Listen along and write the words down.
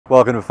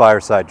Welcome to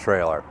Fireside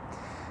Trailer.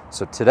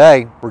 So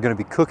today we're going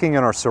to be cooking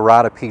in our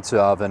serrata pizza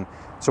oven.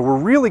 So we're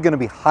really going to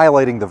be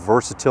highlighting the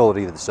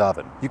versatility of this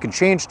oven. You can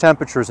change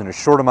temperatures in a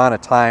short amount of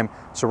time.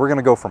 So we're going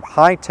to go from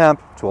high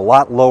temp to a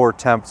lot lower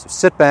temp. So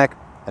sit back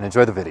and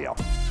enjoy the video.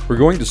 We're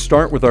going to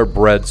start with our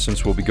bread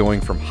since we'll be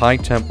going from high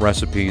temp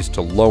recipes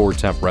to lower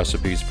temp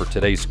recipes for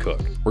today's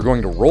cook. We're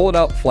going to roll it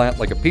out flat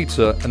like a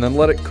pizza and then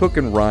let it cook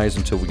and rise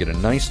until we get a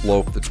nice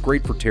loaf that's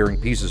great for tearing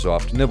pieces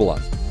off to nibble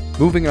on.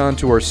 Moving on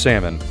to our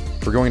salmon,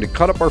 we're going to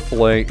cut up our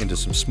fillet into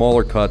some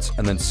smaller cuts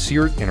and then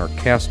sear it in our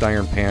cast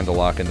iron pan to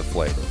lock in the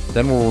flavor.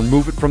 Then we'll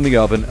remove it from the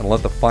oven and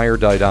let the fire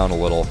die down a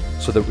little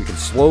so that we can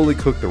slowly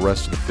cook the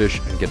rest of the fish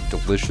and get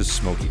delicious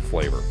smoky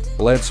flavor.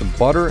 We'll add some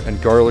butter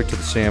and garlic to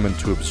the salmon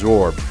to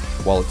absorb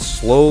while it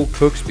slow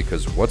cooks,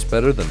 because what's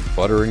better than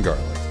butter and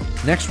garlic?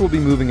 Next we'll be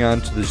moving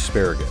on to the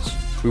asparagus.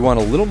 We want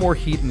a little more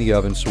heat in the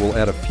oven, so we'll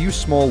add a few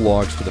small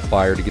logs to the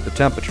fire to get the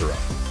temperature up.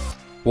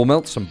 We'll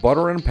melt some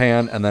butter in a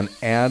pan and then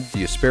add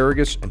the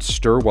asparagus and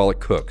stir while it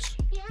cooks.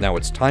 Now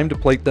it's time to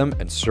plate them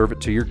and serve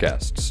it to your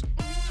guests.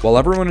 While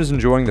everyone is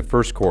enjoying the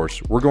first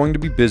course, we're going to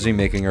be busy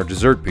making our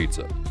dessert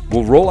pizza.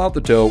 We'll roll out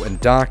the dough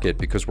and dock it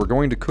because we're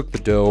going to cook the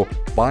dough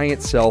by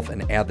itself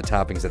and add the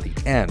toppings at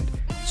the end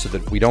so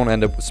that we don't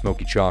end up with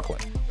smoky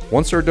chocolate.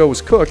 Once our dough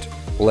is cooked,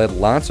 we'll add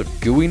lots of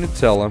gooey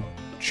Nutella,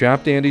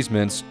 chopped Andes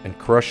mince, and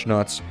crushed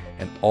nuts,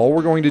 and all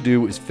we're going to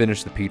do is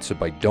finish the pizza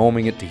by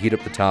doming it to heat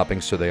up the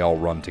toppings so they all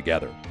run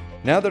together.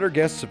 Now that our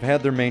guests have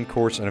had their main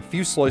course and a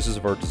few slices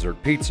of our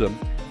dessert pizza,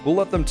 we'll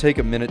let them take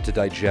a minute to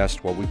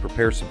digest while we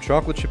prepare some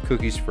chocolate chip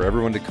cookies for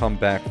everyone to come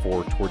back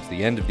for towards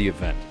the end of the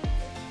event.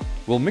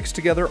 We'll mix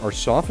together our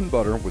softened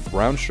butter with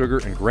brown sugar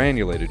and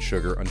granulated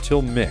sugar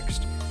until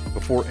mixed,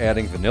 before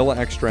adding vanilla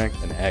extract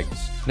and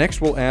eggs.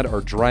 Next we'll add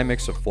our dry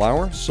mix of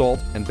flour, salt,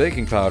 and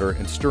baking powder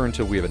and stir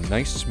until we have a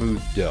nice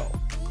smooth dough.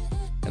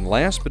 And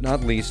last but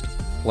not least,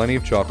 plenty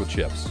of chocolate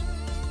chips.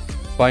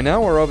 By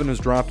now our oven has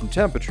dropped in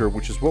temperature,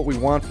 which is what we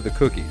want for the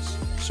cookies,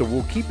 so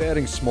we'll keep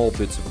adding small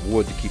bits of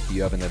wood to keep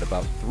the oven at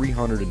about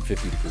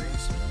 350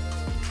 degrees.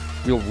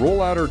 We'll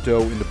roll out our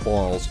dough into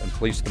balls and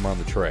place them on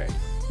the tray.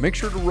 Make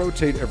sure to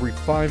rotate every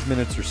 5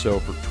 minutes or so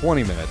for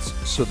 20 minutes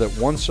so that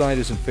one side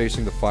isn't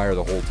facing the fire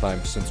the whole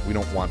time, since we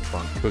don't want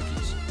burnt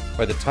cookies.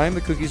 By the time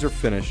the cookies are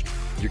finished,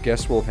 your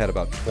guests will have had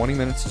about 20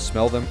 minutes to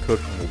smell them cook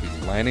and will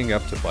be lining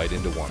up to bite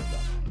into one of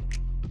them.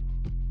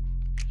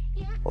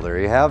 Well, there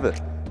you have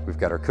it. We've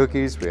got our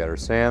cookies, we had our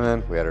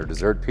salmon, we had our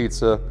dessert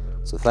pizza.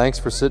 So thanks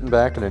for sitting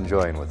back and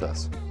enjoying with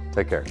us.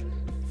 Take care.